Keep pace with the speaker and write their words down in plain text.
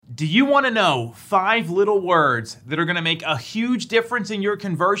Do you want to know 5 little words that are going to make a huge difference in your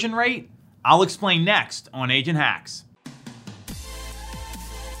conversion rate? I'll explain next on Agent Hacks.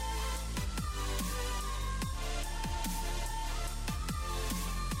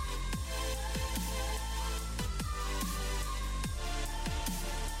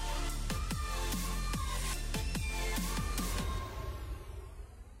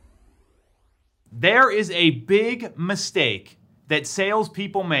 There is a big mistake that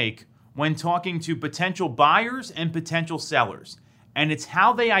salespeople make when talking to potential buyers and potential sellers, and it's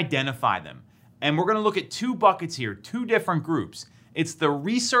how they identify them. And we're going to look at 2 buckets here, 2 different groups. It's the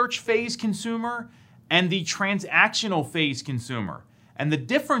research phase consumer and the transactional phase consumer. And the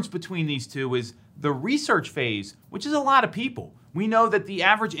difference between these two is the research phase, which is a lot of people. We know that the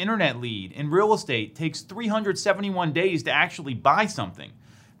average internet lead in real estate takes 371 days to actually buy something.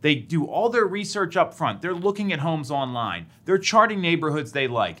 They do all their research up front. They're looking at homes online. They're charting neighborhoods they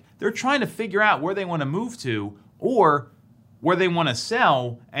like. They're trying to figure out where they want to move to or where they want to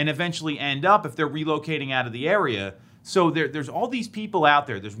sell and eventually end up if they're relocating out of the area. So there's all these people out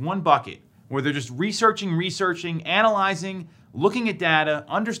there. There's one bucket where they're just researching, analyzing, looking at data,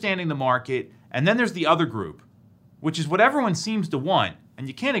 understanding the market. And then there's the other group, which is what everyone seems to want. And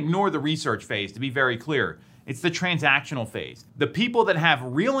you can't ignore the research phase, to be very clear. It's the transactional phase. The people that have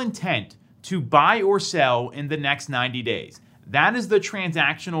real intent to buy or sell in the next 90 days. That is the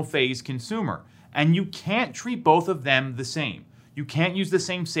transactional phase consumer. And you can't treat both of them the same. You can't use the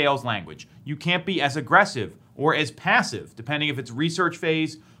same sales language. You can't be as aggressive or as passive, depending if it's research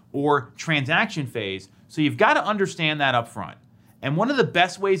phase or transaction phase. So you've got to understand that up front. And one of the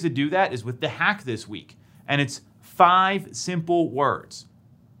best ways to do that is with the hack this week. And it's 5 simple words.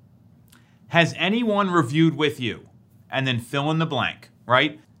 Has anyone reviewed with you? And then fill in the blank,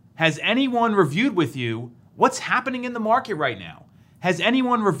 right? Has anyone reviewed with you what's happening in the market right now? Has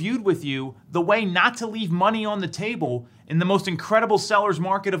anyone reviewed with you the way not to leave money on the table in the most incredible seller's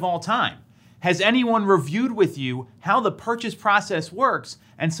market of all time? Has anyone reviewed with you how the purchase process works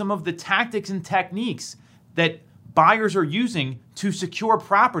and some of the tactics and techniques that buyers are using to secure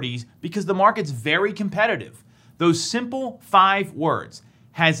properties because the market's very competitive? Those simple 5 words.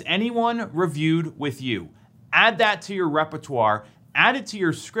 Has anyone reviewed with you? Add that to your repertoire, add it to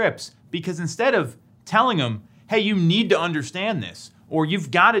your scripts, because instead of telling them, hey, you need to understand this, or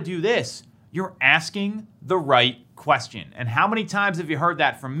you've got to do this, you're asking the right question. And how many times have you heard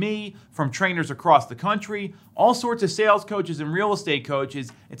that from me, from trainers across the country, all sorts of sales coaches and real estate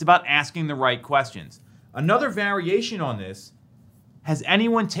coaches? It's about asking the right questions. Another variation on this, has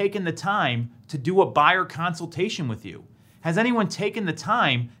anyone taken the time to do a buyer consultation with you? Has anyone taken the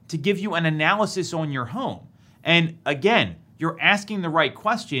time to give you an analysis on your home? And again, you're asking the right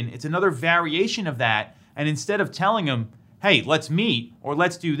question. It's another variation of that. And instead of telling them, hey, let's meet or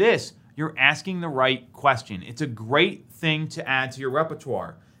let's do this, you're asking the right question. It's a great thing to add to your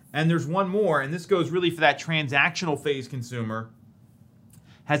repertoire. And there's one more, and this goes really for that transactional phase consumer.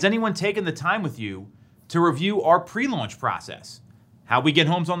 Has anyone taken the time with you to review our pre-launch process? How we get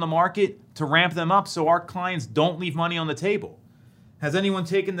homes on the market to ramp them up so our clients don't leave money on the table. Has anyone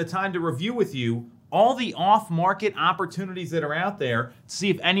taken the time to review with you all the off-market opportunities that are out there to see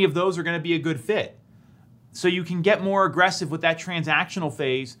if any of those are going to be a good fit? So you can get more aggressive with that transactional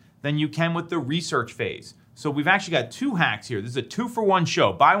phase than you can with the research phase. So we've actually got 2 hacks here. This is a 2-for-1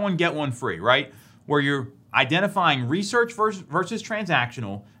 show. Buy one, get one free, right? Where you're identifying research versus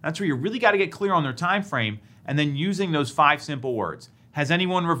transactional. That's where you really got to get clear on their time frame, and then using those 5 simple words. Has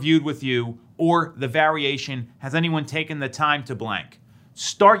anyone reviewed with you? Or the variation, has anyone taken the time to blank?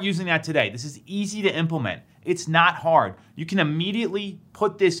 Start using that today. This is easy to implement. It's not hard. You can immediately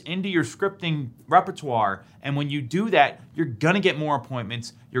put this into your scripting repertoire, and when you do that, you're gonna get more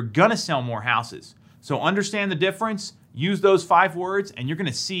appointments, you're gonna sell more houses. So understand the difference, use those 5 words, and you're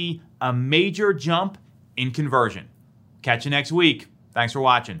gonna see a major jump in conversion. Catch you next week. Thanks for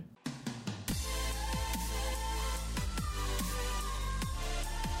watching.